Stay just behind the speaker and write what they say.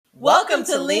Welcome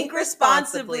to Link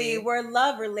Responsibly, where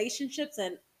love, relationships,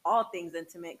 and all things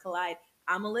intimate collide.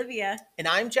 I'm Olivia. And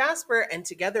I'm Jasper, and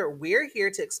together we're here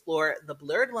to explore the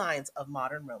blurred lines of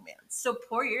modern romance. So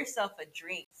pour yourself a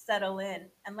drink, settle in,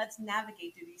 and let's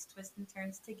navigate through these twists and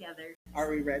turns together. Are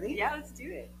we ready? Yeah, let's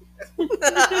do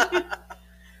it.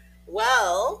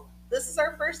 Well, this is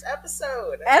our first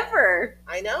episode. Ever.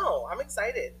 I know. I'm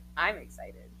excited. I'm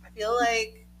excited. I feel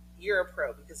like you're a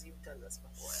pro because you've done this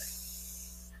before.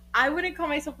 I wouldn't call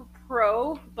myself a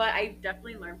pro, but I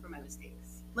definitely learned from my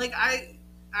mistakes. Like,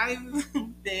 I've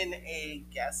been a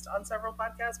guest on several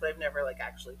podcasts, but I've never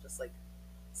actually just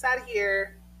sat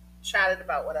here, chatted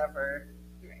about whatever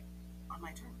on my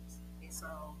terms. So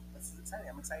this is exciting.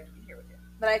 I'm excited to be here with you.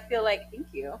 But I feel like, thank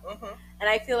you. Mm-hmm. And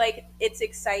I feel like it's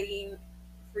exciting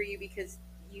for you because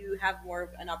you have more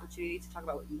of an opportunity to talk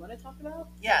about what you want to talk about.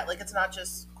 Yeah, it's not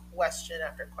just question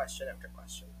after question after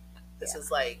question. This is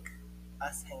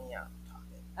us hanging out and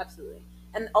talking. Absolutely.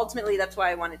 And ultimately, that's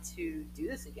why I wanted to do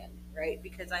this again, right?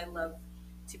 Because I love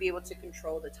to be able to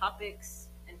control the topics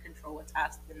and control what's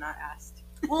asked and not asked.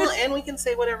 Well, and we can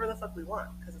say whatever the fuck we want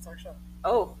because it's our show.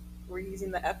 Oh, we're using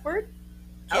the F word?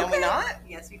 Can we not?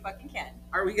 Yes, we fucking can.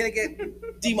 Are we going to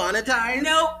get demonetized?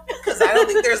 No. Because I don't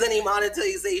think there's any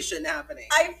monetization happening.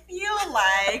 I feel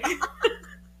like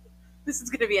this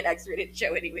is going to be an X-rated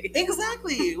show anyway.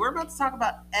 Exactly. We're about to talk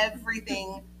about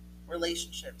everything.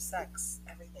 Relationships, sex,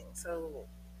 everything. So,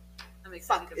 I'm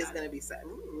excited. Fuck is going to be said.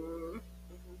 Mm-hmm.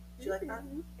 Do you like that?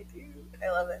 I do. I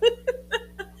love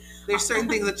it. There's certain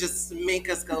things that just make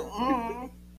us go,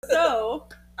 So,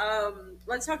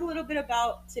 let's talk a little bit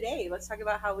about today. Let's talk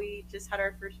about how we just had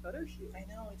our first photo shoot. I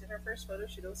know, we did our first photo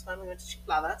shoot. It was fun. We went to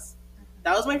Chifladas.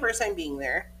 That was my first time being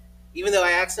there, even though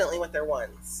I accidentally went there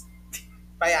once.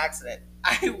 By accident.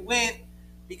 I went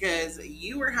because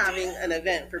you were having an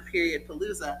event for Period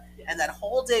Palooza, and that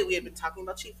whole day we had been talking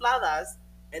about Chifladas,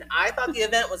 and I thought the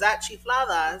event was at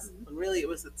Chifladas, when really it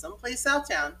was at someplace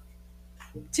Southtown.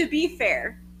 To be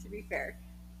fair,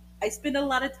 I spend a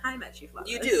lot of time at Chifladas.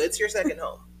 You do. It's your second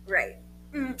home. Right.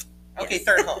 Okay, Yes.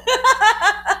 third home.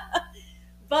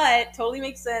 But totally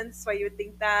makes sense why you would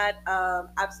think that.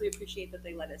 Absolutely appreciate that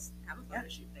they let us have a photo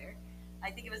shoot there. I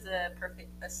think it was a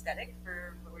perfect aesthetic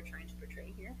for what we're trying to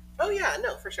portray here. Oh yeah,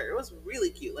 no, for sure. It was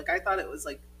really cute. I thought it was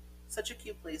such a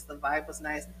cute place. The vibe was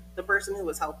nice. The person who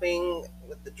was helping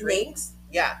with the drinks,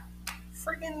 yeah,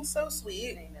 freaking so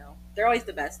sweet. I know. They're always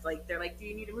the best. They're like, do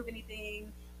you need to move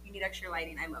anything? You need extra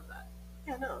lighting? I love that.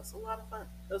 Yeah, no, it's a lot of fun.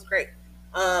 It was great.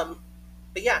 But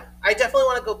yeah, I definitely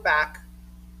want to go back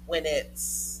when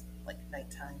it's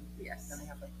nighttime. Yes. And they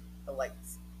have the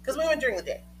lights. Because we went during the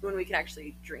day. When we can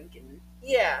actually drink and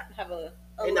have a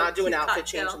and not do an outfit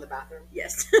cocktail. change in the bathroom.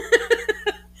 Yes.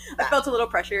 I felt a little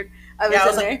pressured. I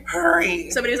was in there.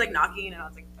 Hurry. Somebody was knocking, and I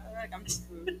was like, fuck, I'm just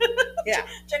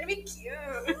trying to be cute.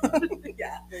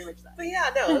 Yeah, very much that. But yeah,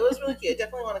 no, it was really cute. I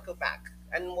definitely want to go back.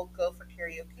 And we'll go for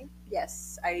karaoke.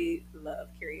 Yes, I love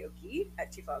karaoke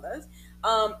at Chifladas.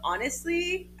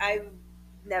 Honestly, I've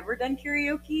never done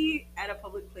karaoke at a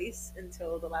public place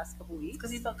until the last couple weeks.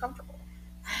 Because you felt comfortable.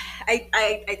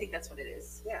 I think that's what it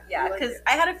is. Yeah, because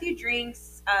I had a few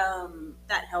drinks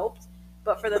that helped,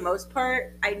 but for the most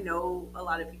part, I know a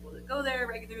lot of people that go there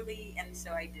regularly, and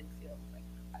so I did feel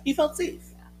you felt safe.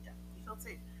 Yeah, definitely. You felt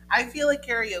safe. I feel like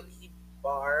karaoke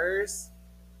bars,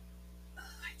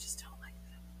 I just don't like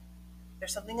them.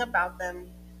 There's something about them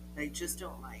that I just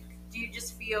don't like. Do you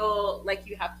just feel like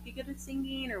you have to be good at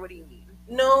singing, or what do you mean?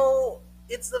 No,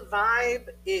 it's the vibe.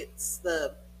 It's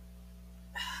the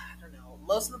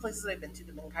most of the places I've been to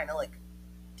have been kind of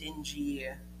dingy.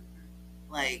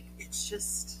 It's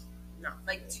just not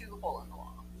too hole in the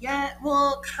wall. Yeah,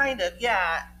 well, kind of.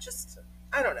 Yeah, just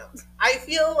I don't know. I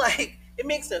feel like it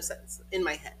makes no sense in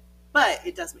my head, but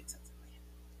it does make sense in my head.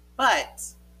 But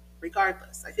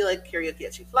regardless, I feel like karaoke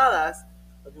at Chifladas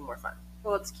would be more fun.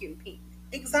 Well, it's cute and pink.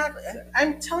 Exactly.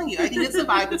 I'm telling you, I think it's the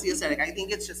vibe, it's the aesthetic. I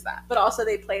think it's just that. But also,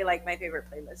 they play my favorite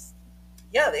playlist.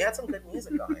 Yeah, they had some good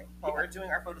music going while we were doing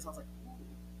our photos. I was like,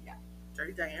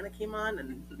 Dirty Diana came on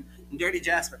and Dirty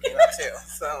Jasper came on too.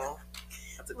 So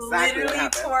that's exactly what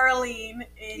happened. Twirling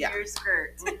in your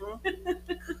skirt.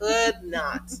 Mm-hmm. Could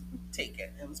not take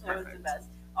it. It was perfect. That was the best.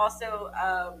 Also,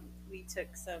 we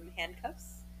took some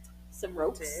handcuffs, some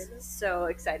ropes. So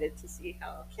excited to see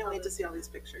how. Can't wait to see all these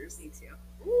pictures. Me too.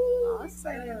 Ooh,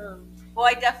 awesome. Well,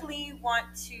 I definitely want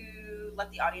to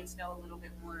let the audience know a little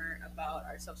bit more about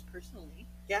ourselves personally.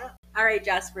 Yeah. All right,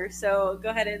 Jasper. So go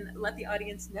ahead and let the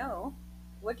audience know,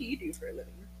 what do you do for a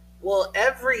living? Well,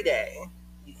 every day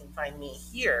you can find me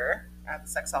here at the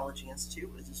Sexology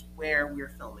Institute, which is where we're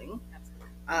filming.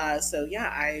 Absolutely. So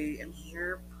yeah, I am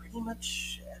here pretty pretty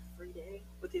much every day,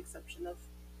 with the exception of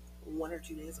 1 or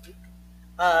 2 days a week.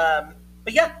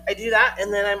 But yeah, I do that,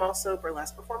 and then I'm also a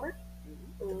burlesque performer.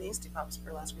 The Pasty Pops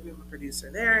Burlesque Group. I'm a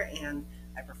producer there, and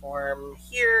I perform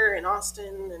here in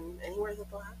Austin and anywhere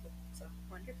that they'll have me. So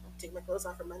wonderful. Take my clothes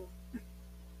off for money.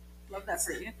 Love that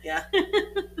for you. Yeah.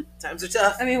 Times are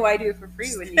tough. I mean, why do it for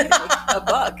free when you get like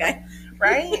 $1?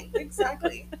 Right?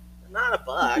 Exactly. Not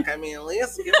 $1. I mean, at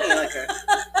least give me like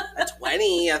a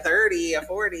 20, a 30, a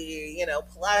 40,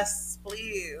 plus,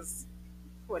 please.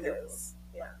 Wonderful.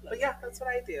 Yeah. But yeah, that's what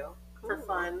I do. Cool. For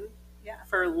fun. Yeah.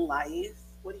 For life.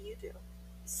 What do you do?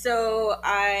 So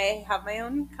I have my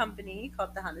own company called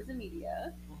The Hondas of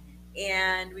Media,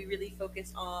 and we really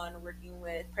focus on working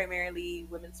with primarily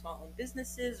women small-owned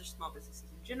businesses or small businesses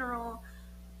in general,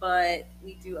 but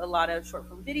we do a lot of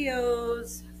short-form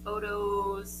videos,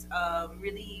 photos,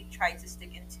 really try to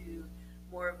stick into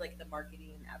more of like the marketing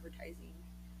and advertising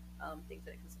things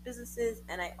that it comes to businesses.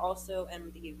 And I also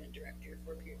am the event director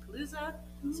for Periodpalooza,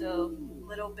 so a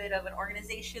little bit of an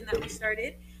organization that we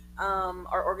started.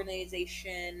 Our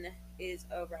organization is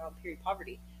around period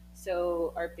poverty.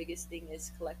 So our biggest thing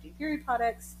is collecting period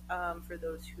products for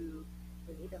those who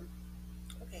need them.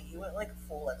 Okay, you went like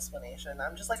full explanation.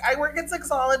 I'm just like, I work in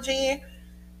sexology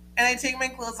and I take my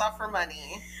clothes off for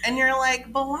money. And you're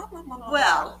like, blah, blah, blah, blah.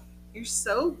 Well, you're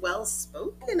so well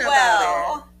spoken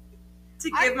about it.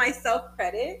 To give myself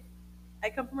credit,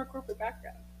 I come from a corporate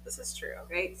background. This is true.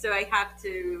 Right? So I have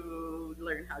to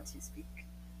learn how to speak.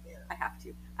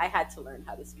 I had to learn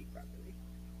how to speak properly.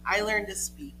 I learned to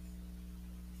speak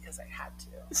because I had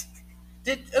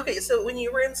to. Okay, so when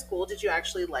you were in school, did you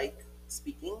actually like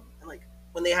speaking? And like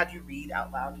when they had you read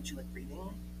out loud, did you like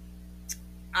reading?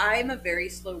 I'm a very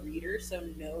slow reader, so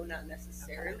no, not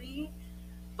necessarily. Okay.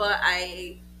 But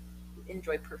I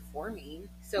enjoy performing.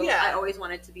 So yeah. I always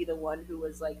wanted to be the one who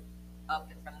was like up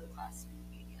in front of the class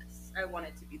speaking. Yes. I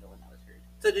wanted to be the one that was heard.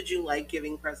 So did you like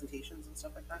giving presentations and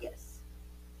stuff like that? Yes.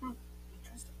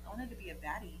 I wanted to be a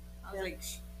baddie. I was like,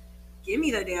 give me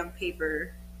the damn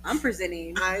paper. I'm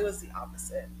presenting. I was the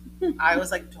opposite. I was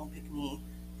like, don't pick me.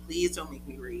 Please don't make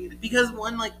me read. Because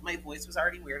one, like my voice was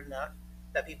already weird enough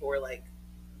that people were like,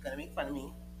 gonna make fun of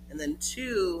me. And then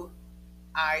two,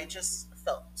 I just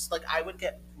felt like I would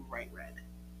get bright red.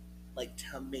 Like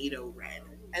tomato red.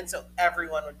 And so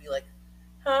everyone would be like,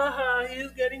 ha ha,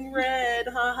 he's getting red.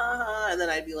 Ha ha ha. And then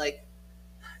I'd be like,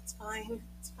 it's fine.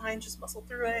 Just muscle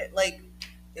through it. Like,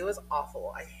 it was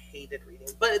awful. I hated reading.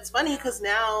 But it's funny because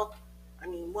now, I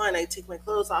mean, one, I take my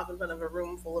clothes off in front of a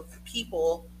room full of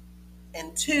people.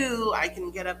 And two, I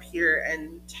can get up here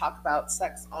and talk about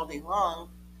sex all day long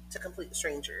to complete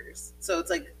strangers. So it's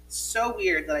like so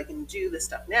weird that I can do this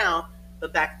stuff now.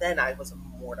 But back then I was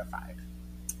mortified.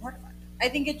 I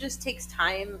think it just takes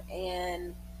time,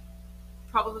 and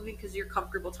probably because you're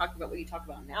comfortable talking about what you talk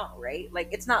about now, right? Like,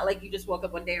 it's not like you just woke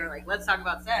up one day and were like, let's talk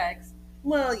about sex.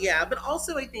 Well, yeah, but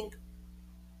also I think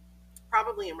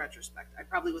probably in retrospect, I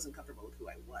probably wasn't comfortable with who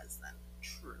I was then.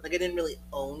 True. Like, I didn't really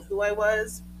own who I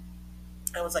was.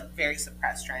 I was like very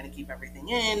suppressed, trying to keep everything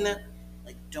in.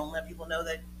 Like, don't let people know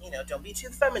that, don't be too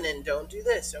feminine. Don't do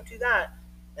this. Don't do that.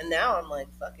 And now I'm like,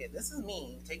 fuck it. This is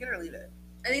me. Take it or leave it.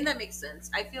 I think that makes sense.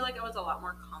 I feel like I was a lot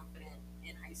more confident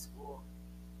in high school.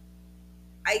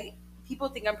 People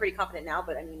think I'm pretty confident now,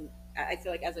 but I mean, I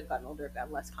feel like as I've gotten older, I've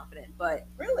gotten less confident. But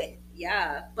really,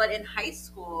 yeah. But in high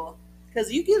school,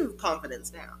 because you give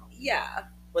confidence now. Yeah.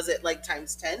 Was it like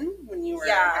times 10 when you were?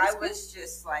 Yeah, in high school? I was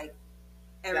just like,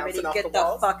 everybody get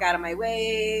the fuck out of my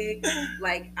way.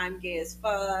 Like, I'm gay as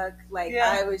fuck. Like,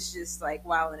 yeah. I was just like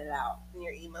wilding it out. In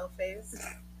your emo phase.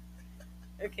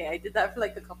 Okay, I did that for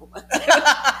like a couple months.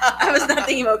 I was not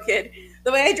the emo kid.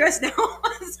 The way I dress now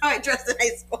is how I dressed in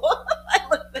high school. I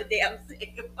look the damn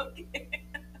same. Okay.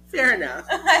 Fair enough.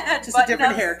 Just a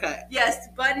different haircut. Yes,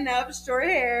 button up, short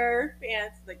hair,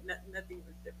 pants. Like nothing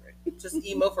was different. Just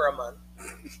emo for a month.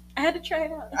 I had to try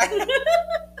it out.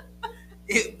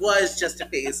 It was just a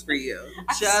phase for you.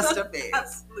 Just a phase.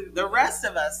 Absolutely. The rest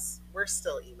of us, we're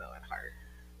still emo at heart.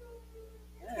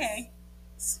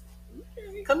 Yes.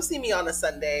 Okay. Come see me on a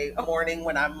Sunday morning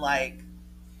when I'm like,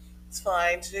 it's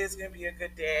fine. Today's going to be a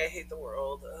good day. I hate the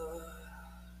world.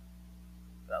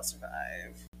 But I'll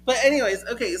survive. But anyways,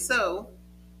 okay, so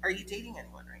are you dating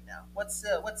anyone right now? What's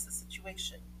the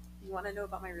situation? You want to know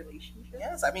about my relationship?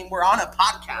 Yes. I mean, we're on a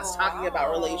podcast talking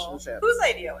about relationships. Whose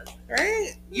idea was it?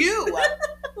 Right? You.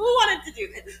 Who wanted to do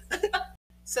this?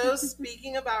 So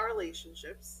speaking about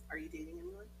relationships, are you dating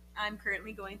anyone? I'm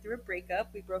currently going through a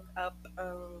breakup. We broke up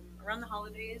around the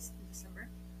holidays in December.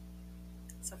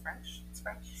 So fresh. It's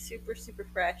fresh. Super, super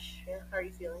fresh. Yeah. How are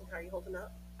you feeling? How are you holding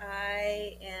up?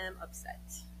 I am upset.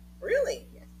 Really?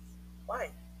 Yes. Why?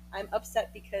 I'm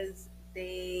upset because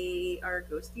they are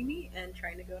ghosting me and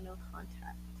trying to go no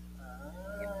contact.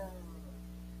 Oh. Yeah.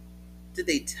 Did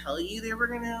they tell you they were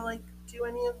gonna like do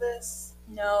any of this?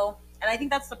 No, and I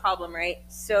think that's the problem, right?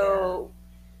 So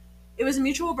it was a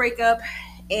mutual breakup,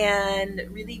 and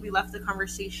really we left the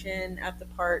conversation at the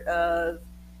part of,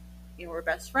 we're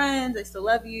best friends. I still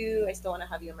love you. I still want to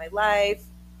have you in my life.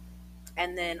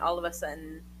 And then all of a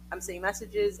sudden, I'm sending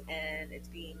messages and it's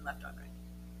being left on red.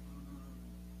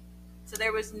 So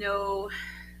there was no,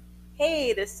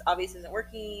 hey, this obviously isn't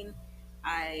working.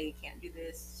 I can't do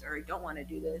this, or I don't want to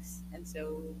do this. And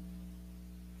so,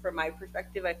 from my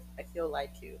perspective, I feel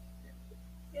lied to.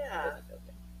 Yeah.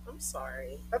 I'm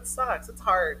sorry. That sucks. It's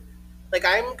hard. Like,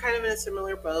 I'm kind of in a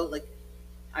similar boat. Like,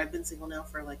 I've been single now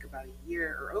for like about a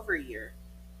year or over a year.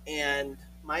 And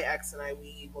my ex and I,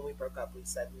 when we broke up, we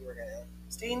said we were going to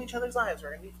stay in each other's lives.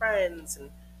 We're going to be friends and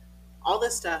all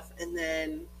this stuff. And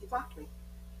then he blocked me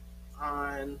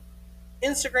on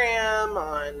Instagram,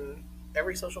 on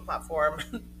every social platform,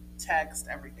 text,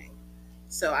 everything.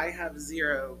 So I have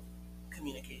zero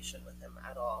communication with him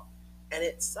at all. And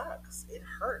it sucks. It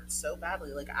hurts so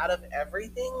badly. Like, out of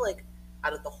everything, like,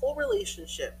 out of the whole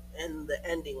relationship and the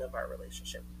ending of our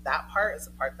relationship, that part is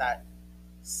the part that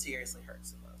seriously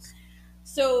hurts the most.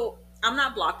 So I'm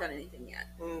not blocked on anything yet.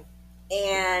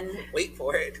 And wait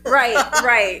for it.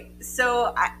 right.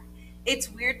 So it's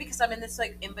weird because I'm in this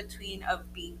like in between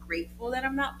of being grateful that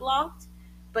I'm not blocked,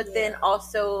 but then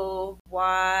also,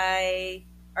 why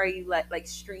are you like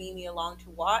stringing me along to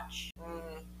watch?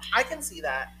 I can see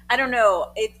that. I don't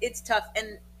know. It's tough,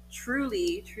 and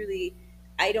truly,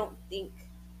 I don't think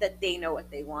that they know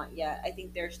what they want yet. I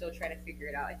think they're still trying to figure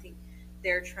it out. I think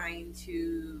they're trying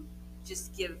to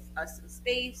just give us some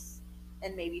space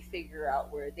and maybe figure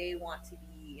out where they want to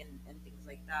be and things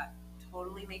like that.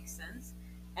 Totally makes sense,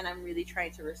 and I'm really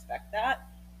trying to respect that,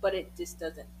 but it just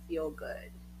doesn't feel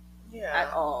good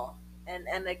at all. And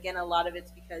again, a lot of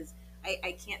it's because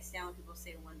I can't stand when people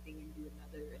say one thing and do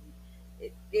another,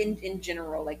 and in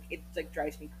general, like, it like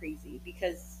drives me crazy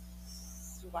because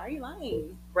why are you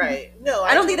lying? Right. No,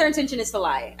 I don't think their intention is to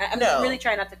lie. I'm really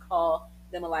trying not to call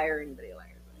them a liar or anybody a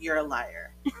liar. You're a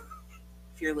liar.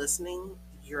 If you're listening,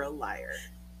 you're a liar.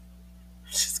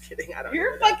 Just kidding. I don't.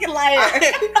 You're a fucking liar.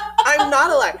 I'm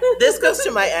not a liar. This goes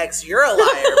to my ex. You're a liar,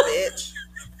 bitch.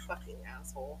 Fucking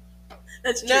asshole.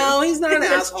 That's true. No, he's not an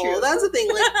asshole. True. That's the thing.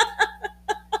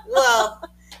 Like, well,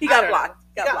 he got blocked.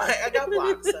 I got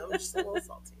blocked, so I'm just a little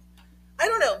salty. I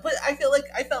don't know, but I felt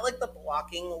like the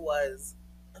blocking was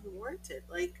unwarranted.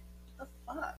 Like, the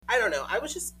fuck? I don't know. I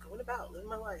was just going about living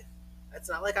my life. It's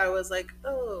not like I was like,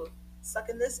 oh,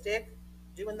 sucking this dick,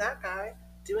 doing that guy,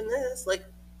 doing this. Like,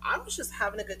 I was just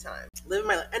having a good time, living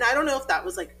my life. And I don't know if that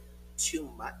was like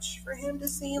too much for him to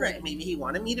see. Right. Like, maybe he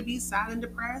wanted me to be sad and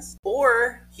depressed,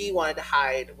 or he wanted to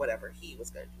hide whatever he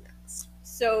was going to do next.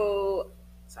 So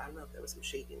I don't know if there was some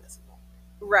shadiness involved.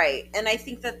 Right. And I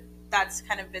think that that's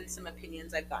kind of been some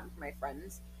opinions I've gotten from my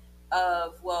friends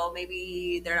of, well,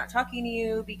 maybe they're not talking to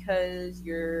you because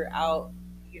you're out,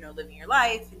 living your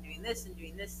life and doing this, and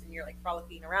you're like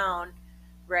frolicking around,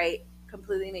 right?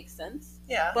 Completely makes sense.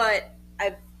 Yeah. But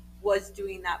I was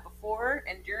doing that before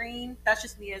and during. That's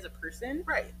just me as a person.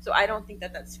 Right. So I don't think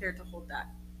that that's fair to hold that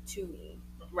to me,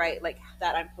 right? Like,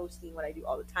 that I'm posting what I do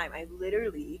all the time. I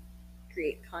literally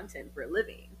create content for a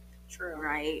living. True.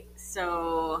 Right?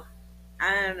 So,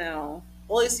 I don't know.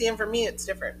 Well, you see, and for me, it's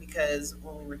different because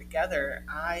when we were together,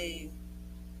 I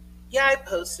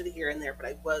posted here and there, but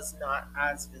I was not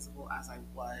as visible as I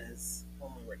was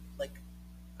when we were, like,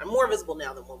 I'm more visible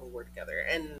now than when we were together.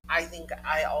 And I think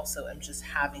I also am just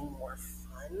having more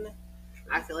fun. True.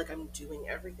 I feel like I'm doing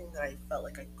everything that I felt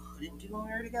like I couldn't do when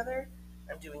we were together.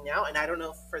 I'm doing now. And I don't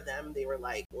know if for them, they were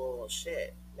like, well,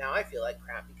 shit, now I feel like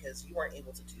crap because you weren't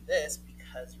able to do this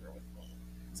because you were with me.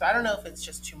 So I don't know if it's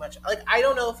just too much. Like, I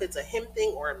don't know if it's a him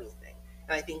thing or a me thing.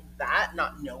 And I think that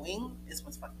not knowing is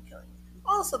what's fucking killing me.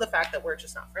 Also, the fact that we're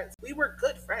just not friends. We were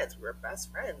good friends. We were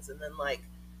best friends. And then, like,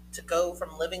 to go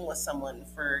from living with someone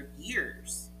for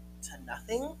years to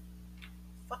nothing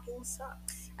fucking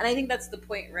sucks. And I think that's the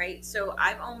point, right? So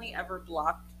I've only ever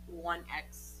blocked one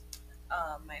ex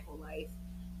my whole life.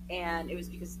 And it was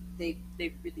because they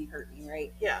really hurt me,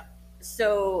 right? Yeah.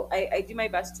 So I do my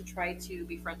best to try to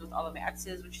be friends with all of my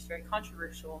exes, which is very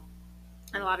controversial.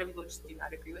 And a lot of people just do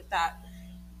not agree with that.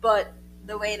 But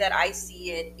the way that I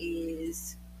see it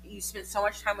is, you spend so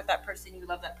much time with that person, you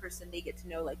love that person, they get to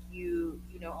know, like, you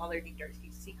know all their deep, dark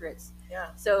secrets. Yeah.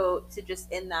 So to just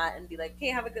end that and be like, hey,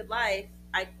 have a good life,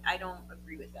 I don't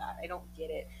agree with that. I don't get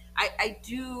it. I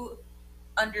do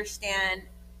understand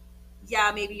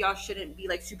yeah, maybe y'all shouldn't be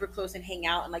like super close and hang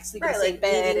out and like sleep in Right, the same like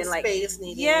bed needing and like space,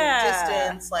 needing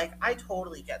distance. Like I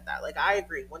totally get that. Like I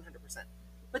agree 100%.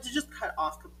 But to just cut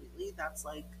off completely, that's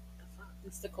like the fuck.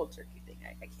 It's the cold turkey thing.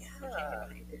 I can't get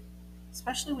behind it.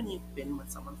 Especially when you've been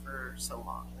with someone for so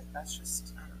long. Like that's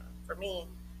just, I don't know. For me,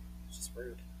 it's just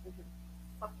rude.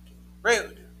 Fucking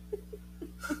rude.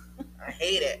 I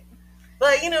hate it.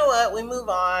 But you know what? We move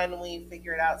on. We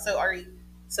figure it out.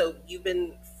 So you've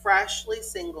been freshly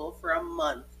single for a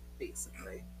month,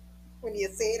 basically. When you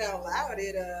say it out loud,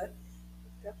 it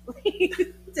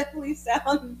definitely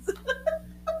sounds.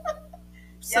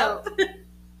 So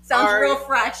sounds real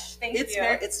fresh. Thank you.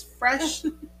 It's fresh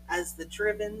as the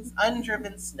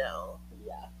undriven snow.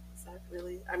 Yeah. Is that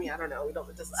really? I mean, I don't know. We don't.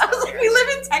 This is I was like, we live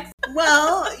in Texas.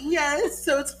 Well, yes.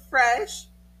 So it's fresh.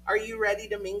 Are you ready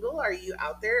to mingle? Are you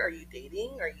out there? Are you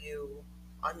dating? Are you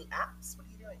on the apps? What are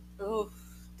you doing? Oof,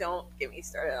 don't get me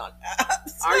started on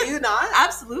apps. Are you not?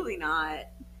 Absolutely not.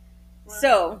 Well,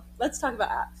 so let's talk about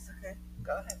apps. Okay,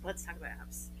 go ahead. Let's talk about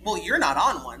apps. Well, you're not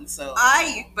on one, so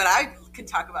but I can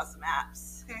talk about some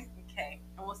apps. Okay,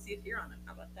 and we'll see if you're on them.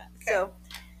 How about that? Okay. So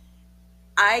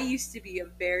I used to be a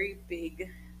very big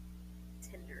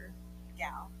Tinder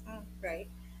gal, right?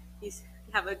 Used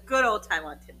to have a good old time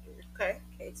on Tinder. Okay,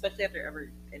 especially after every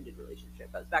ended relationship.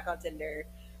 I was back on Tinder.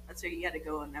 That's where you had to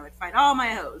go, and I would find all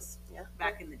my hoes. Yeah,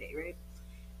 back in the day, right?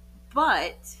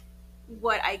 But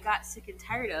what I got sick and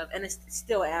tired of, and I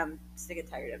still am sick and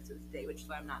tired of to this day, which is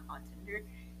why I'm not on Tinder,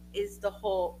 is the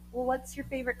whole, well, what's your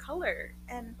favorite color?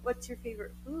 And what's your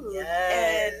favorite food?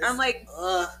 Yes. And I'm like,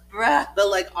 bruh. The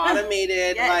like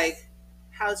automated, yes. Like,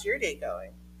 how's your day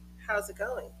going? How's it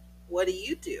going? What do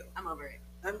you do? I'm over it.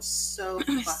 I'm so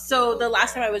So the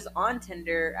last time I was on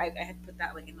Tinder, I had put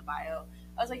that link in the bio.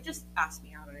 I was like, just ask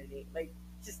me out on a date. Like,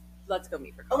 just let's go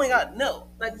meet for coffee. Oh my God, no.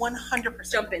 Like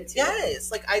 100%. Jump into it. Yes.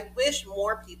 Like I wish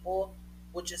more people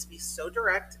would just be so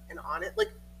direct and on it.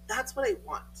 Like that's what I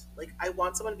want. Like I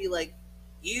want someone to be like,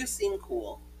 you seem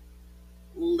cool.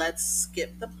 Let's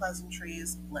skip the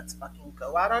pleasantries. Let's fucking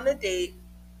go out on a date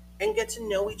and get to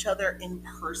know each other in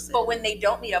person. But when they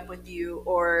don't meet up with you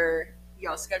or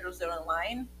y'all schedules don't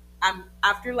align, I'm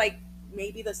after like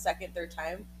maybe the second, third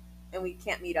time and we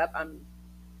can't meet up, I'm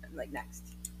like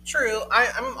next. True.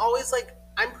 I'm always like,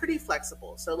 I'm pretty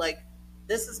flexible. So like,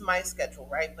 this is my schedule,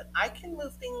 right? But I can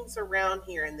move things around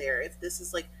here and there. If this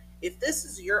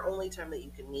is your only time that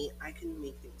you can meet, I can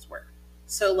make things work.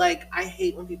 So like, I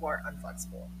hate when people are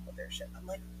unflexible with their shit. I'm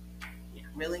like, yeah,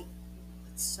 really?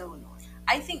 It's so annoying.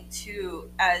 I think too,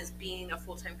 as being a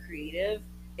full-time creative,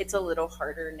 it's a little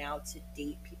harder now to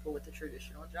date people with a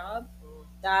traditional job.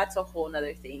 That's a whole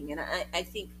nother thing. And I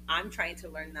think I'm trying to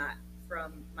learn that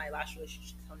from my last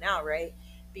relationship till now, right?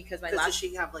 Because did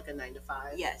she have like a 9 to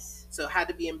 5? Yes. So had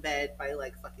to be in bed by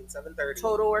like fucking 7:30.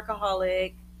 Total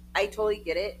workaholic. I totally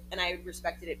get it, and I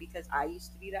respected it because I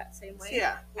used to be that same way.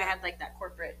 Yeah. I had like that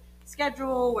corporate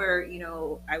schedule where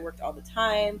I worked all the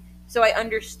time, so I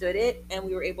understood it, and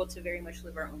we were able to very much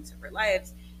live our own separate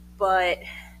lives. But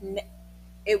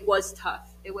it was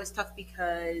tough. It was tough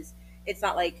because it's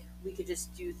not like we could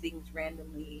just do things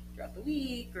randomly throughout the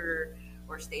week or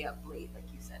stay up late, like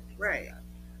you said. Right. Like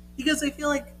because I feel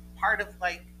like part of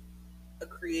like a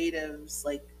creative's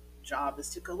like job is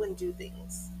to go and do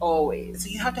things. Always. So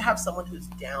you have to have someone who's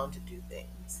down to do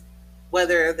things.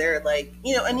 Whether they're like,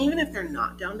 and even if they're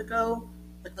not down to go,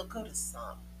 like they'll go to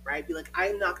some, right? Be like,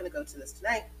 I'm not going to go to this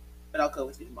tonight, but I'll go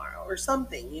with you tomorrow or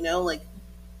something, like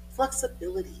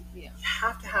flexibility. Yeah. You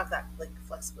have to have that like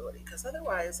flexibility because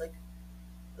otherwise like,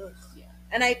 ugh. Yeah.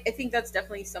 And I think that's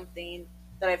definitely something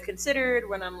that I've considered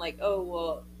when I'm like, oh,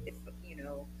 well, if,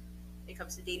 it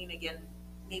comes to dating again,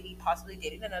 maybe possibly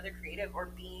dating another creative or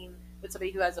being with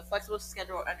somebody who has a flexible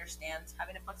schedule or understands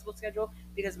having a flexible schedule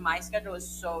because my schedule is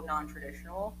so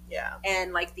non-traditional. Yeah.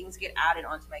 And like things get added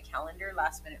onto my calendar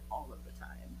last minute all of the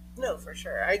time. No, for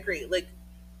sure. I agree. Like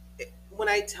when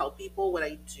I tell people what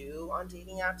I do on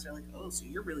dating apps, they're like, oh, so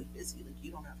you're really busy. Like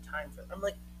you don't have time for them. I'm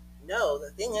like, no,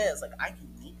 the thing is like I can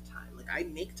make time. Like I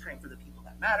make time for the people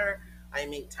that matter. I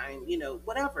make time,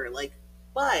 whatever. Like,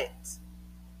 but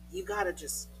you gotta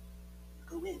just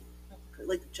go in,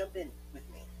 like jump in with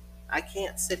me. I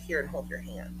can't sit here and hold your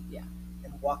hand,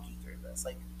 and walk you through this.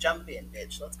 Like, jump in,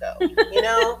 bitch. Let's go.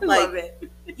 Like, love it.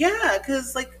 Yeah,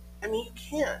 because like, I mean, you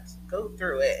can't go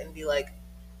through it and be like,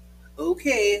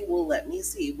 okay, well, let me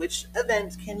see which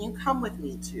event can you come with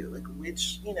me to, like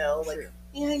which,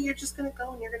 you're just gonna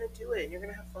go and you're gonna do it and you're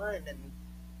gonna have fun and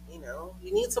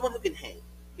you need someone who can hang,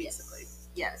 basically.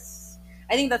 Yes.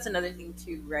 I think that's another thing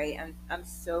too, right? I'm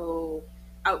so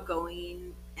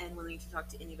outgoing and willing to talk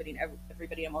to anybody and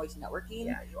everybody. I'm always networking.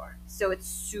 Yeah, you are. So it's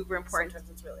super important. Sometimes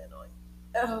it's really annoying.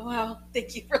 Oh, wow.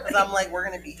 Thank you for that. Because I'm like, we're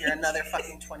going to be here another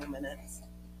fucking 20 minutes.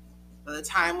 By the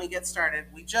time we get started,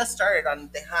 we just started on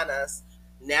Tejanas.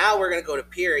 Now we're going to go to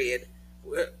period.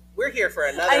 We're here for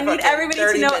another I need everybody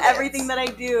to know minutes. everything that I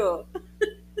do.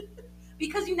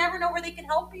 Because you never know where they can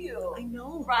help you. I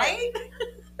know. Right?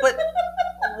 But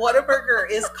Whataburger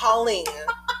is calling.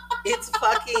 It's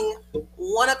fucking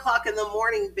 1 o'clock in the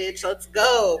morning, bitch. Let's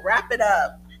go. Wrap it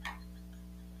up.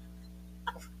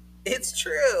 It's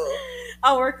true.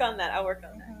 I'll work on that.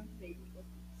 Maybe.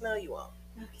 No, you won't.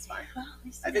 Okay. It's fine. Well,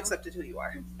 I've accepted who you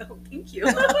are. Oh, thank you.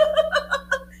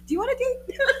 Do you want a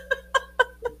date?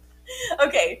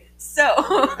 Okay, so.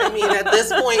 I mean, at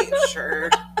this point, sure.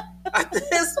 At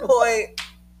this point,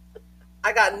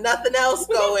 I got nothing else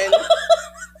going.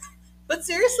 But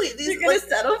seriously, these You're gonna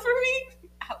settle for me?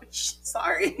 Ouch.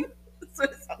 Sorry. That's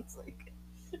what it sounds like.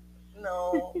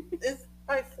 No, it's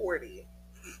by 40.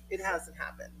 It hasn't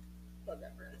happened.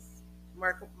 Whatever.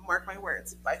 Mark my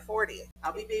words. By 40,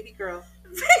 I'll be baby girl.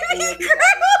 Baby girl.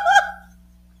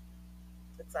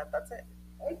 That's it.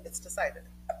 It's decided.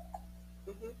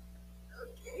 Mm-hmm.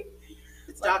 Okay.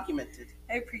 It's documented.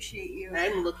 I appreciate you.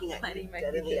 I'm looking at you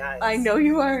dead in the eyes. I know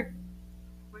you are.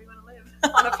 Where do you want to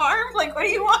live? On a farm? Like, what do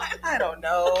you want? I don't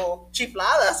know.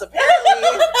 Chifladas,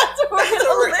 apparently. That's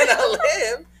where we're gonna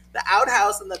live. The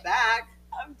outhouse in the back.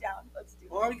 I'm down. Let's do it.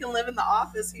 Or we can live in the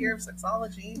office here of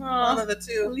sexology. Aww. One of the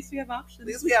two. At least we have options. At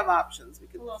least we have options. We A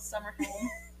can little summer home.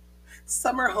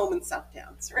 summer home in South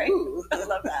Downs, right? Ooh, I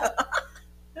love that.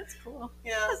 That's cool.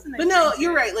 Yeah. That's a nice But no, thing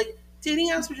you're to- right. Like, dating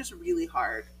apps are just really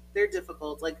hard. They're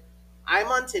difficult. Like, I'm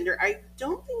on Tinder. I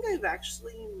don't think I've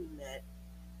actually met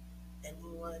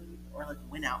anyone or like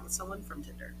went out with someone from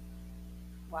Tinder.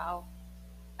 Wow.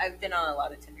 I've been on a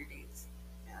lot of Tinder dates.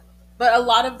 Yeah. But a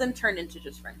lot of them turned into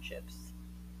just friendships.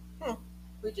 Hmm.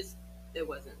 It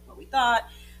wasn't what we thought.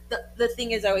 The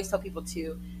thing is, I always tell people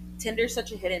too, Tinder's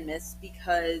such a hit and miss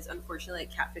because unfortunately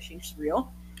catfishing is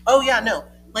real. Oh yeah, no.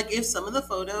 Like if some of the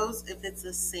photos, if it's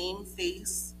the same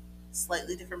face,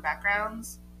 slightly different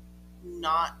backgrounds,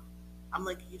 I'm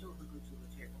like, you don't look like you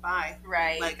live here. Bye.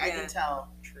 Right. Like I can tell.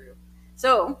 True.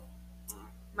 So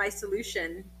my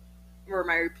solution or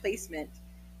my replacement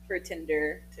for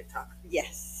Tinder, TikTok.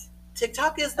 yes.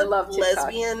 TikTok is I the love TikTok.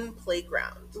 lesbian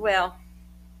playground. Well,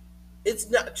 It's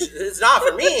not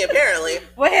for me, apparently.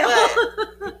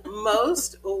 But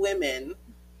most women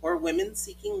or women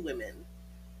seeking women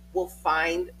will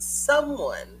find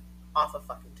someone off of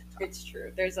fucking TikTok. it's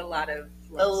true. There's a lot of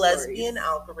The love lesbian stories.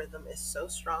 algorithm is so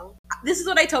strong. This is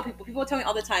what I tell people. People tell me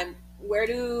all the time, where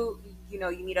do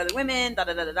you meet other women? Da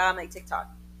da da da da. I'm like, TikTok.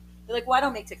 They're like, well, I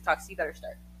don't make TikToks, so you better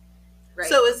start. Right.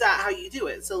 So is that how you do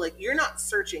it? So like you're not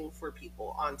searching for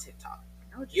people on TikTok.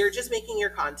 No, You're just making your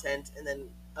content and then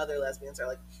other lesbians are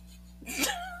like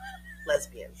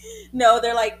lesbian. No,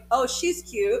 they're like, oh, she's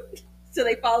cute. So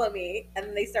they follow me and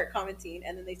then they start commenting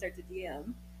and then they start to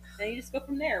DM. And you just go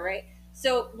from there, right?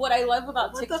 So what I love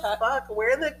about What TikTok. the fuck?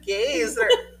 Where are the gays?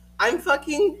 I'm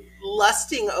fucking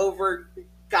lusting over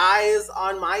guys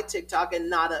on my TikTok and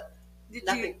not a Did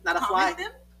not a comment fly.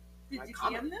 them? Did I you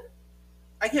comment. DM them?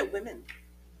 I get women.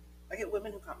 I get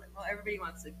women who comment. Well, everybody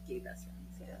wants a gay best friend.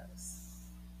 So. Yes.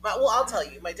 Well, I'll tell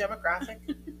you, my demographic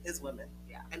is women.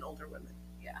 Yeah. And older women.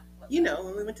 Yeah. You know,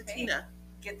 when we went to Hey, Tina.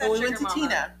 Get that When we sugar went to mama.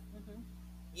 Tina, Mhm.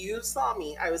 you saw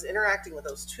me. I was interacting with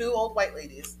those two old white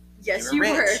ladies. Yes, They you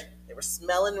rich. were. They were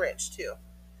smelling rich too.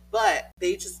 But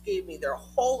they just gave me their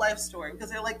whole life story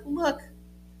because they're like, look,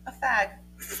 a fag.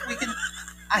 We can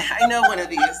I know one of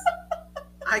these.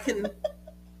 I can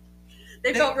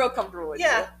They felt real comfortable with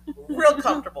yeah, you. real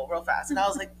comfortable, real fast. And I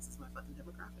was like, this is my fucking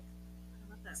demographic. I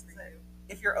love that This is for it. you.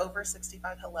 If you're over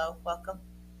 65, hello, welcome.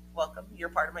 Welcome. You're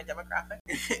part of my demographic.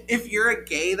 If you're a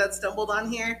gay that stumbled on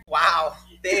here, wow.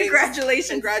 Congratulations.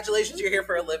 Congratulations, you're here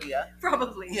for Olivia.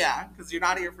 Probably. Yeah, because you're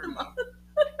not here for me.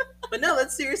 But no,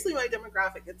 that's seriously my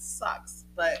demographic. It sucks.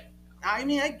 But I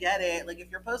mean, I get it. Like,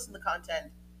 if you're posting the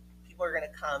content, people are going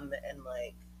to come and,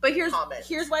 like, But here's comment.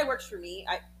 why it works for me.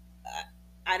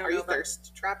 I don't Are know. you if I'm-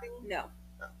 thirst trapping? No.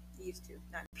 Oh. Used to.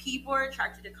 Not. People are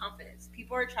attracted to confidence.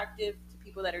 People are attracted to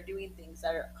people that are doing things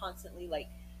that are constantly like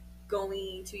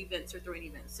going to events or throwing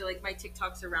events. So like my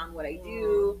TikToks around what I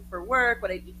do for work, what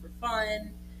I do for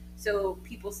fun. So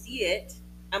people see it.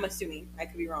 I'm assuming, I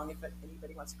could be wrong, if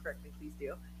anybody wants to correct me, please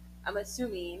do. I'm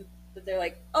assuming that they're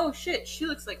like, oh shit, she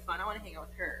looks like fun. I want to hang out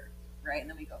with her. Right? And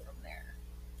then we go from there.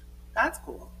 That's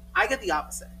cool. I get the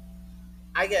opposite.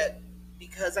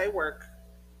 Because I work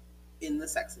in the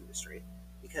sex industry,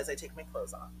 because I take my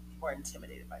clothes off, people are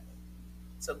intimidated by me.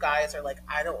 So guys are like,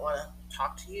 I don't want to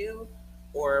talk to you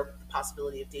or the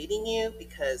possibility of dating you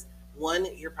because one,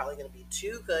 you're probably going to be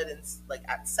too good and like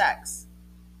at sex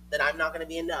that I'm not going to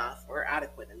be enough or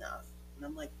adequate enough. And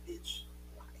I'm like, bitch,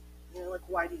 why? You know, like,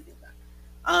 why do you think that?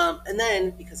 And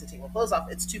then because I take my clothes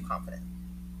off, it's too confident,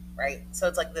 right? So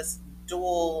it's like this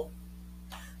dual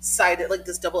sided, like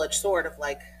this double-edged sword of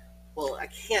like, well, I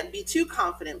can't be too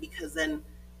confident because then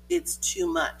it's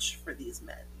too much for these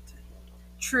men to handle.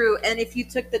 True, and if you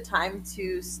took the time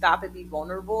to stop and be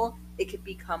vulnerable, it could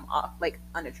become like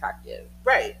unattractive.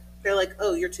 Right. They're like,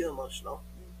 oh, you're too emotional.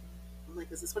 I'm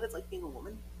like, is this what it's like being a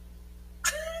woman?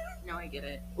 No, I get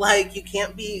it. Like, you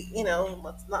can't be, you know,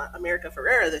 let's not America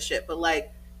Ferrera this shit, but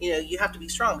like, you know, you have to be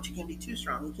strong, but you can't be too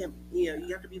strong. You can't, you know,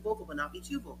 you have to be vocal, but not be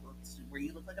too vocal. It's where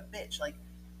you look like a bitch. Like,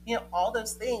 you know, all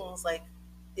those things, like,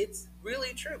 it's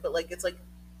really true. But like, it's like,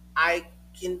 I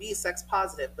can be sex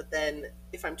positive, but then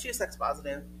if I'm too sex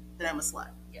positive, then I'm a slut.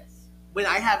 Yes. When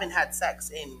I haven't had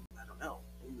sex in, I don't know,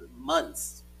 in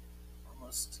months,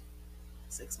 almost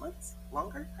 6 months,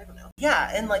 longer, I don't know.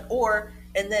 Yeah, and like,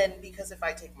 and then because if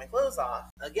I take my clothes off,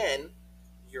 again,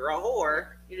 you're a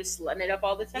whore. You're just letting it up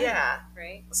all the time. Yeah.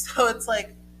 Right. So it's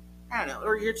like, I don't know,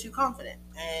 or you're too confident,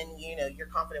 and you know, you're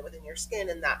confident within your skin,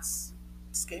 and that's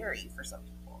scary for some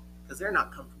people because they're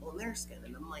not comfortable in their skin.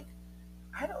 And I'm like,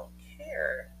 I don't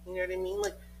care. You know what I mean?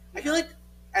 Like, I feel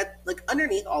like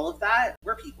underneath all of that,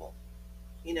 we're people.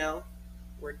 You know,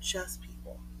 we're just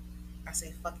people. I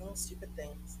say fucking stupid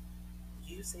things.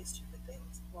 You say stupid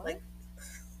things. What? Like,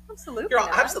 absolutely, girl,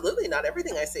 absolutely not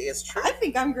everything I say is true. I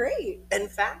think I'm great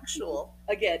and factual.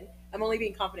 Again, I'm only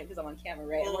being confident because I'm on camera,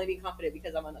 right? I'm only being confident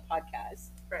because I'm on the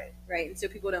podcast, right? And so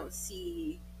people don't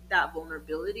see that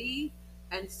vulnerability,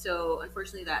 and so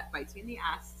unfortunately, that bites me in the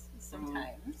ass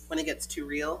sometimes when it gets too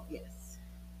real. Yes.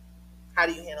 How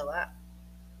do you handle that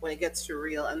when it gets too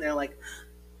real and they're like,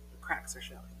 the cracks are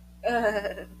showing?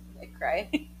 I cry.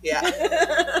 Yeah.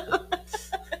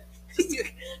 You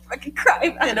fucking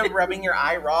cry. End up rubbing your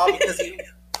eye raw because you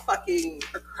fucking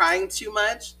are crying too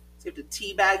much. So you have to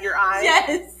teabag your eye.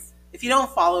 Yes. If you don't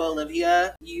follow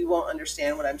Olivia, you won't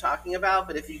understand what I'm talking about.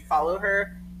 But if you follow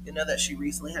her, you know that she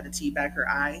recently had to teabag her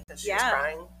eye because she was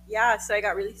crying. Yeah, so I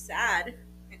got really sad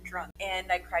and drunk.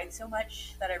 And I cried so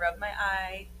much that I rubbed my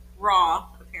eye raw,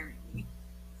 apparently.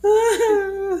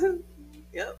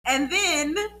 Yep. And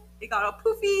then it got all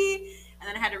poofy. And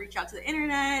then I had to reach out to the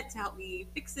internet to help me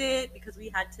fix it because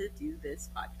we had to do this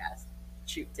podcast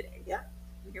shoot today. Yeah.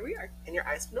 And here we are. And your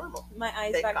eyes normal. My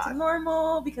eyes back to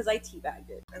normal because I teabagged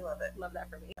it. I love it. Love that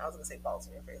for me. I was going to say balls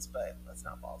in your face, but that's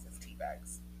not balls. It's tea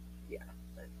bags. Yeah.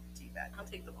 But tea bag. I'll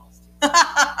take the balls too.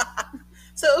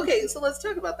 So, okay. So let's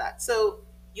talk about that. So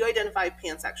you identify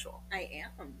pansexual. I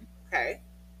am. Okay.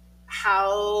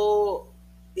 How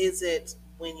is it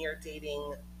when you're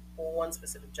dating one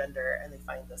specific gender and they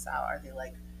find this out? Are they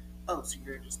like, oh, so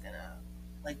you're just gonna,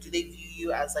 like, do they view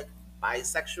you as like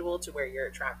bisexual to where you're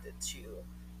attracted to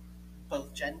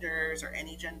both genders or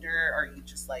any gender? Or are you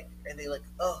just like, are they like,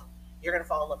 oh, you're gonna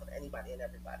fall in love with anybody and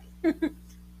everybody?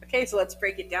 Okay, so let's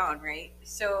break it down, right?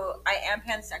 So I am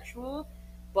pansexual,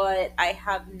 but I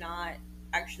have not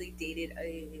actually dated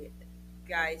a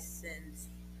guy since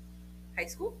high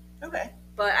school. Okay.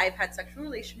 But I've had sexual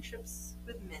relationships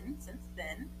with men since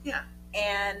then. Yeah.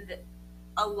 And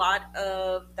a lot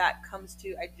of that comes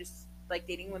to, I just like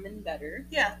dating women better.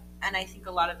 Yeah. And I think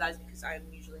a lot of that is because I'm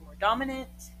usually more dominant.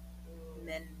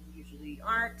 Men usually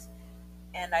aren't.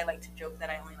 And I like to joke that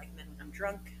I only like men when I'm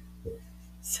drunk.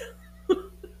 So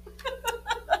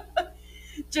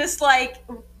just like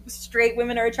straight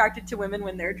women are attracted to women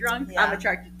when they're drunk, yeah. I'm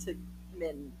attracted to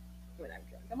men when I'm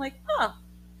drunk. I'm like, oh,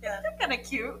 yeah, they're kind of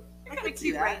cute. They're kind of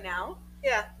cute right now.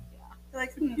 Yeah.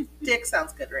 Like, dick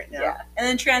sounds good right now. Yeah. And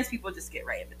then trans people just get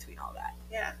right in between all that.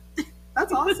 Yeah.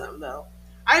 That's awesome, though.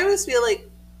 I always feel like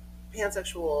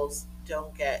pansexuals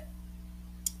don't get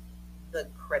the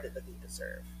credit that they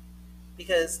deserve.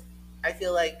 Because I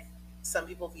feel like some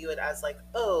people view it as like,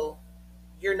 oh,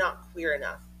 you're not queer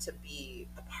enough to be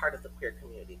a part of the queer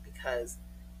community because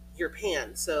you're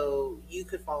pan. So you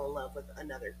could fall in love with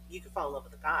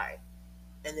a guy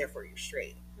and therefore you're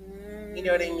straight. You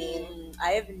know what I mean?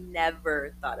 I have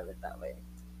never thought of it that way.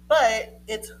 But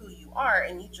it's who you are,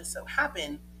 and you just so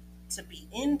happen to be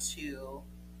into,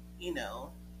 you know,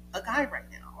 a guy right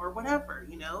now or whatever,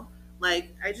 you know?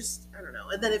 Like, I don't know.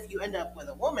 And then if you end up with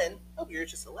a woman, oh, you're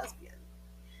just a lesbian.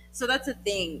 So that's a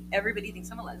thing. Everybody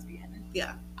thinks I'm a lesbian.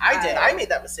 Yeah, I did. I made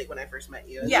that mistake when I first met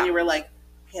you. And then you were like,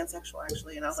 pansexual,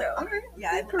 actually. And I was like, all right.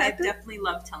 Yeah, I definitely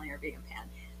love telling her being a pan.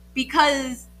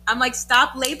 Because I'm like,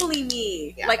 stop labeling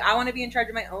me. Yeah. Like, I want to be in charge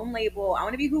of my own label. I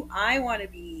want to be who I want to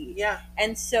be. Yeah.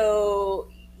 And so,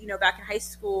 back in high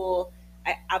school,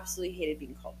 I absolutely hated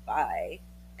being called bi.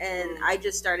 And I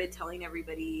just started telling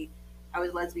everybody I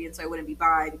was lesbian, so I wouldn't be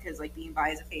bi, because like being bi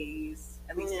is a phase.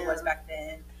 At least it was back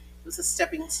then. It was a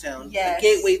stepping stone. Yes. A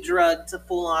gateway drug to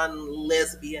full on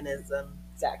lesbianism.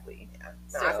 Exactly. Yeah.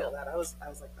 No, I feel that. I was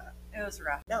like that. It was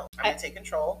rough. No, I'm gonna take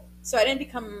control. So I didn't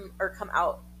come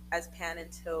out as pan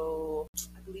until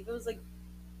I believe it was like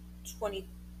 2020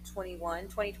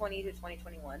 to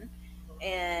 2021.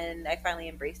 And I finally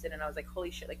embraced it, and I was like,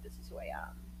 holy shit, like this is who I am.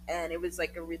 And it was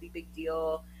like a really big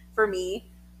deal for me.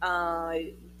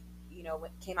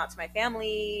 Came out to my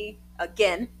family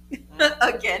again.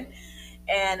 Again.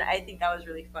 And I think that was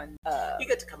really fun. You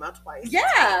get to come out twice. Yeah.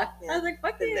 I was like,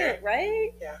 fuck it,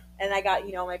 right? Yeah. And I got,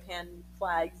 my pan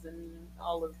flags and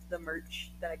all of the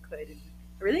merch that I could, and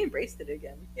I really embraced it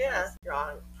again. Yeah. You're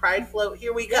on Pride Float,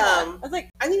 here we come. I was like,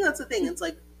 I think that's the thing. It's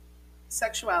like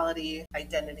sexuality,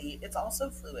 identity, it's also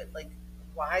fluid. Like,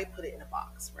 why put it in a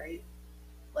box, right?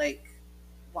 Like,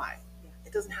 why?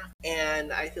 It doesn't have to.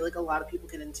 And I feel like a lot of people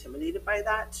get intimidated by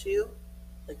that too.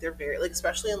 Like, they're very, like,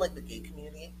 especially in like the gay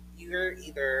community, you're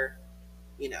either,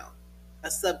 a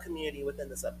sub community within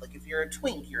the sub. Like, if you're a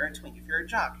twink, you're a twink. If you're a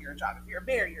jock, you're a jock. If you're a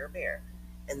bear, you're a bear.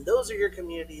 And those are your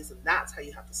communities, and that's how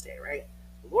you have to stay, right?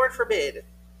 Lord forbid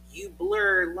you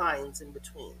blur lines in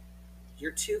between.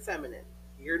 You're too feminine.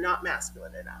 You're not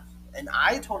masculine enough. And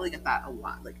I totally get that a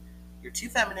lot. Like, you're too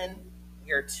feminine.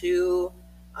 You're too,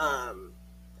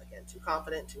 again, too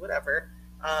confident, too whatever.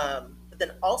 But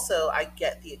then also I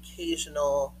get the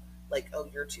occasional, like, oh,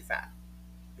 you're too fat.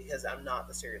 Because I'm not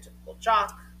the stereotypical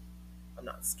jock. I'm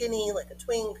not skinny like a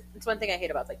twink. It's one thing I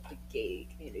hate about like the gay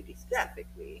community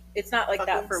specifically. Yeah. It's not like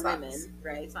fucking that for women,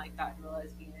 right? It's not like that in the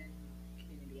lesbian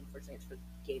community. Unfortunately, it's for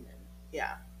gay men.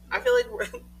 Yeah. I feel like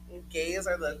gays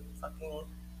are the fucking...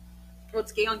 Well,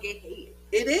 it's gay on gay hate.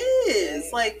 It is.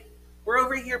 Right. Like, we're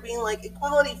over here being like,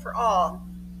 equality for all.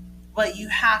 But you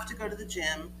have to go to the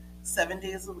gym 7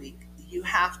 days a week. You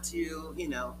have to,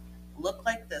 look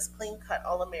like this, clean cut,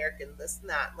 all American, this and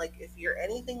that. Like, if you're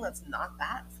anything that's not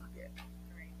that, fuck it.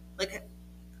 Right. Like,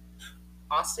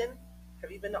 Austin?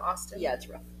 Have you been to Austin? Yeah, it's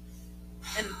rough.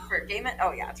 And for gay men,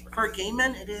 oh yeah, it's rough. For gay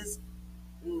men, it is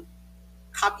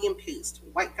copy and paste.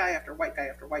 White guy after white guy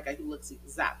after white guy who looks the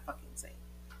exact fucking same.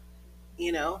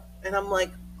 And I'm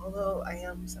like, although I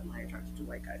am semi-attracted to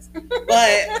white guys,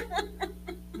 but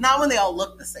not when they all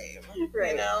look the same,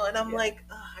 right? And I'm like,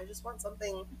 I just want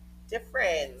something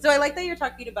different. So I like that you're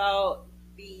talking about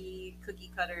the cookie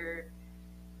cutter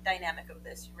dynamic of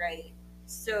this, right?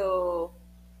 So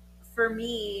for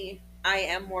me, I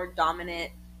am more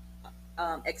dominant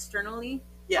externally,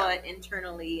 but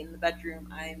internally in the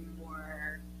bedroom, I'm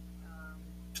more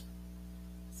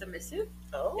submissive.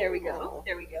 Oh, there we go.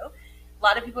 A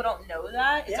lot of people don't know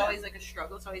that. It's always like a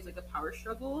struggle. It's always like a power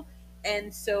struggle.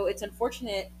 And so it's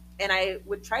unfortunate. And I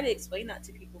would try to explain that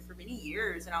to people for many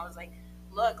years. And I was like,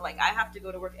 look, like I have to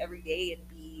go to work every day and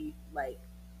be like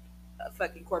a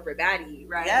fucking corporate baddie,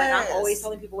 right? Yes. Like I'm always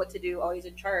telling people what to do, always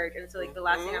in charge. And so like the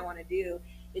last thing I want to do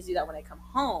is do that when I come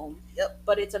home. Yep.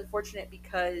 But it's unfortunate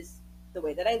because the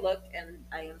way that I look and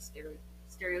I am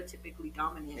stereotypically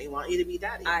dominant. They want you to be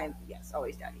daddy. Yes,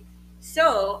 always daddy.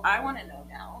 So I want to know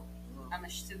now. I'm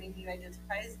assuming you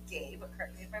identify as gay, but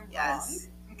correct me if I'm wrong.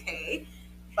 Okay.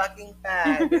 Fucking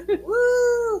fag.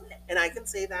 Woo! And I can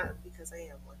say that because I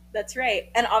am one. That's right.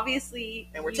 And obviously...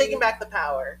 And we're taking back the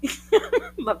power.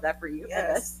 Love that for you.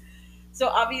 Yes. So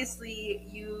obviously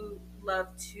you love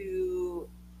to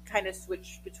kind of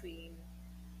switch between,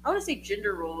 I want to say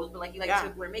gender roles, but like you like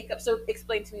to wear makeup. So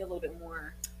explain to me a little bit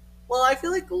more. Well, I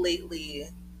feel like lately,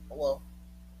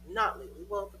 not lately,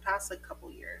 the past like couple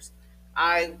years,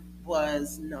 I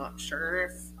was not sure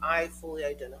if I fully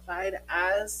identified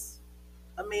as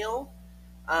a male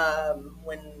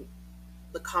when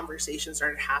the conversation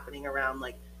started happening around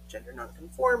like gender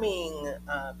nonconforming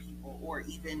people or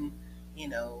even,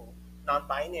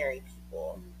 non-binary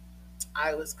people.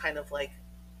 I was kind of like,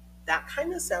 that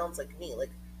kind of sounds like me.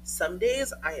 Like some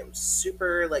days I am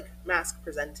super like mask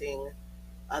presenting.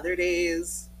 Other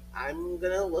days I'm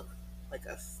gonna look like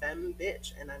a femme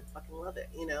bitch and I fucking love it,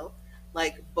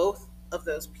 Like both of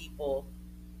those people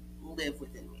live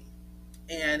within me.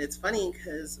 And it's funny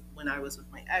because when I was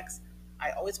with my ex,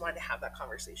 I always wanted to have that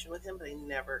conversation with him, but I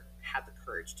never had the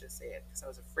courage to say it because I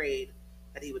was afraid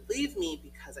that he would leave me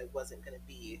because I wasn't going to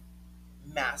be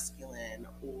masculine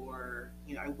or,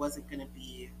 I wasn't going to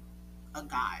be a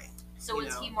guy. So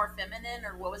was he more feminine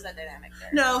or what was that dynamic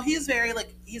there? No, he's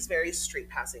very straight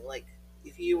passing. Like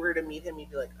if you were to meet him,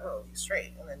 you'd be like, oh, he's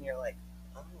straight. And then you're like,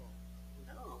 oh,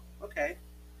 no, okay.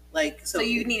 Like, so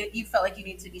you felt like you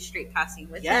need to be straight passing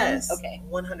with yes, him? Okay.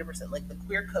 100%. Like, the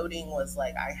queer coding was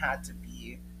like, I had to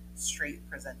be straight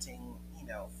presenting,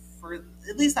 for,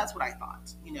 at least that's what I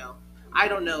thought, I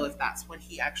don't know if that's what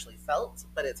he actually felt,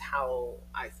 but it's how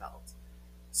I felt.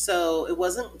 So it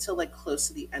wasn't until like close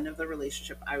to the end of the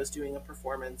relationship, I was doing a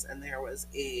performance and there was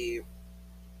a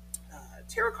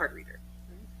tarot card reader.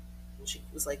 And she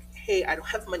was like, hey, I don't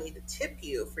have money to tip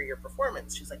you for your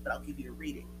performance. She's like, but I'll give you a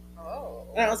reading. Oh.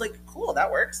 And I was like, cool,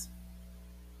 that works.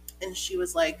 And she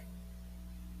was like,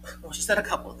 well, she said a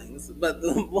couple of things, but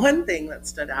the one thing that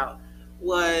stood out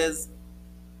was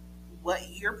what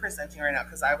you're presenting right now.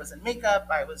 Because I was in makeup,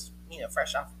 I was,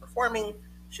 fresh off performing.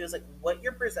 She was like, what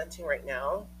you're presenting right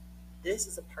now, this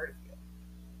is a part of you.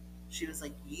 She was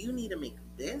like, you need to make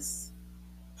this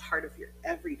part of your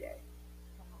everyday,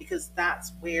 because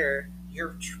that's where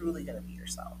you're truly going to be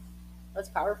yourself. That's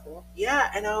powerful. Yeah.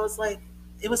 And I was like,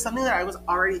 it was something that I was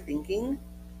already thinking,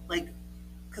 like,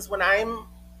 because when I'm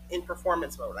in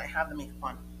performance mode, I have the makeup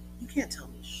on, you can't tell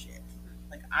me shit.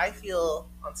 Like, I feel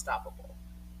unstoppable.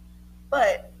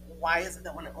 But why is it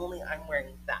that when only I'm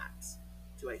wearing that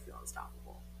do I feel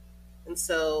unstoppable? And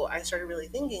so I started really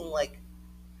thinking, like,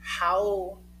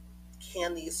 how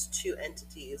can these two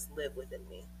entities live within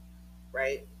me,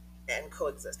 right? And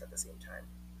coexist at the same time.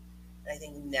 And I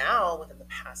think now, within the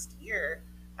past year,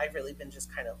 I've really been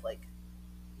just kind of like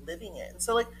living it. And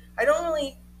so, like, I don't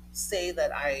really say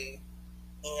that I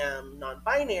am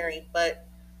non-binary, but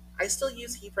I still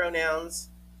use he pronouns.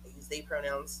 I use they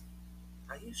pronouns.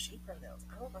 I use she pronouns.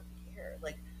 I don't fucking care.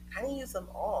 Like, kind of use them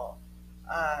all,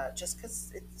 just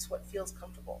because it's what feels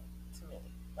comfortable to me.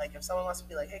 Like, if someone wants to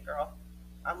be like, "Hey, girl,"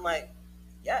 I'm like,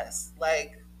 "Yes,"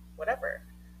 like, whatever.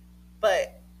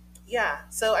 But yeah,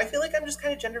 so I feel like I'm just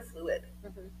kind of gender fluid.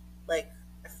 Mm-hmm. Like,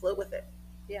 I flow with it.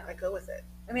 Yeah, I go with it.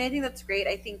 I mean, I think that's great.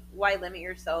 I think, why limit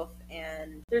yourself?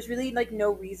 And there's really like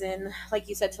no reason, like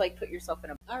you said, to like put yourself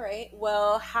in a. All right.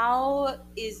 Well, how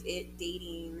is it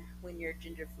dating when you're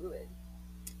gender fluid?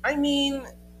 I mean,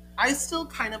 I still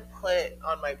kind of put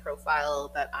on my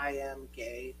profile that I am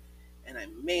gay and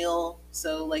I'm male.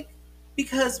 So, like,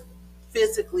 because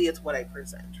physically it's what I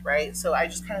present, right? So I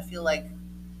just kind of feel like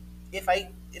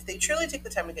if they truly take the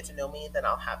time to get to know me, then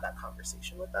I'll have that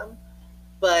conversation with them.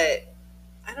 But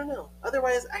I don't know.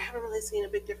 Otherwise, I haven't really seen a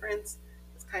big difference.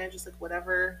 It's kind of just like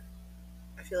whatever.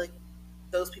 I feel like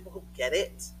those people who get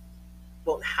it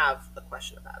won't have a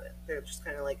question about it. They're just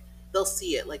kind of like, they'll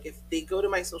see it. Like, if they go to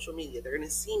my social media, they're going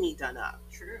to see me done up.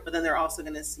 True. But then they're also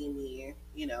going to see me,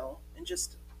 in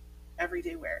just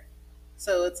everyday wear.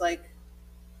 So it's like,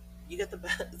 you get the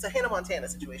best. It's a Hannah Montana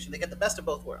situation. They get the best of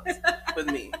both worlds with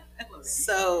me.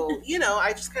 So,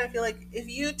 I just kind of feel like if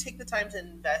you take the time to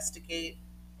investigate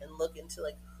and look into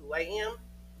like who I am,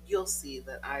 you'll see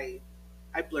that I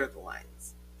blur the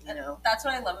lines. That's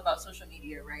what I love about social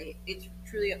media, right? It's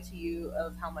truly up to you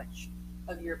of how much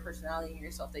of your personality and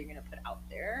yourself that you're going to put out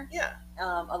there. Yeah.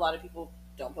 A lot of people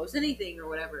don't post anything or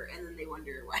whatever, and then they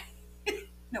wonder why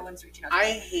no one's reaching out. I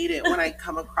hate it when I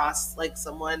come across like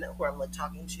someone who I'm like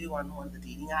talking to on one of the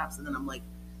dating apps, and then I'm like,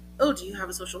 "Oh, do you have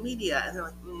a social media?" And they're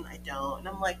like, "I don't." And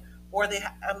I'm like, or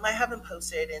I haven't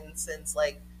posted since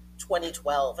like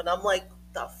 2012, and I'm like,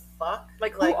 "The fuck?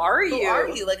 Like, who are you? Who are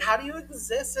you? Like, how do you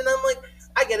exist?" And I'm like,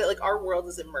 I get it. Like, our world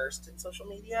is immersed in social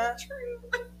media.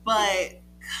 True. But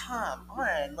come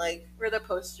on, like, we're the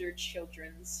poster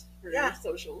children's for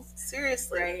socials.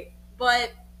 Seriously. Right.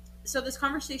 But so this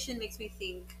conversation makes me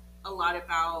think a lot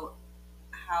about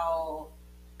how,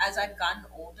 as I've gotten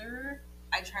older,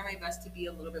 I try my best to be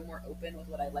a little bit more open with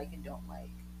what I like and don't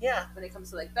like. Yeah. When it comes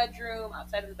to like bedroom,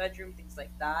 outside of the bedroom, things like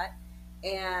that.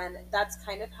 And that's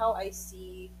kind of how I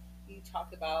see you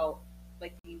talk about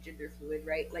like being gender fluid,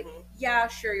 right? Like, yeah,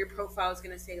 sure, your profile is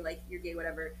gonna say like you're gay,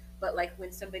 whatever. But like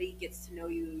when somebody gets to know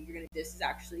you, you're gonna, this is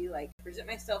actually like, present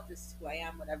myself, this is who I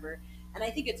am, whatever. And I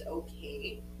think it's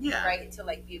okay, right, to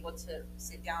like be able to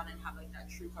sit down and have like that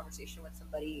true conversation with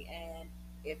somebody, and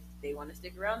if they want to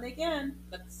stick around, they can.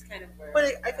 That's kind of where.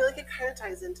 But I feel like it kind of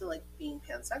ties into like being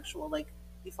pansexual. Like,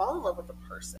 you fall in love with the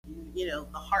person, the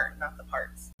heart, not the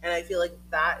parts. And I feel like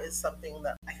that is something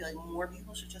that I feel like more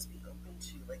people should just be open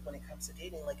to. Like, when it comes to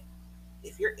dating, like,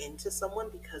 if you're into someone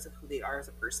because of who they are as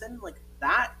a person, like,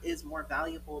 that is more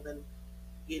valuable than,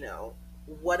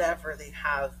 whatever they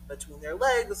have between their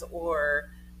legs,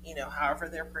 or, however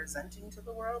they're presenting to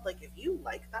the world. Like, if you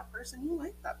like that person, you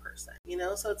like that person,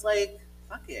 So it's like,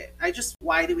 fuck it.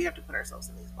 Why do we have to put ourselves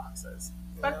in these boxes?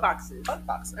 Fuck boxes. Fuck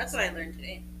boxes. That's what I learned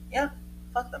today. Yeah,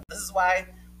 fuck them. This is why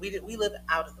we live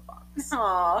out of the box.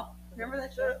 Aw, remember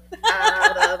that show?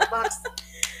 Out of the box.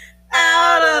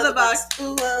 Out of the box.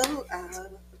 Ooh, out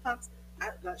of the TikToks.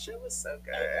 That show was so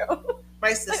good.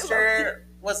 My sister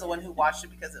was the one who watched it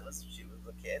because she was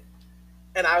a kid.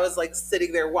 And I was like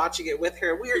sitting there watching it with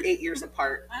her. We were 8 years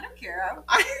apart. I don't care.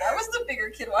 I was the bigger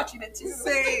kid watching it too.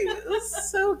 Same. It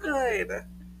was so good.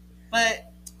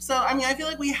 But, so, I mean, I feel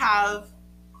like we have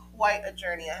quite a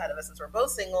journey ahead of us since we're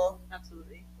both single.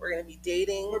 Absolutely. We're going to be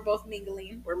dating. We're both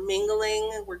mingling. We're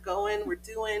mingling. We're going. We're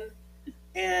doing.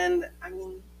 And, I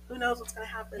mean, who knows what's going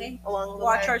to happen along the way.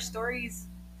 Watch our stories.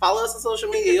 Follow us on social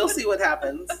media. You'll see what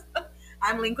happens.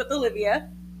 I'm Link with Olivia.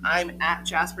 I'm at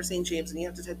Jasper St. James, and you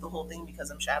have to type the whole thing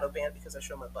because I'm shadow banned because I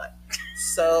show my butt.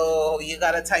 So you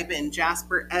got to type in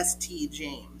Jasper St.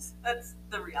 James. That's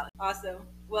the reality. Awesome.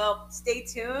 Well, stay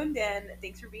tuned, and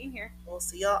thanks for being here. We'll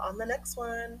see y'all on the next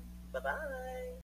one. Bye-bye.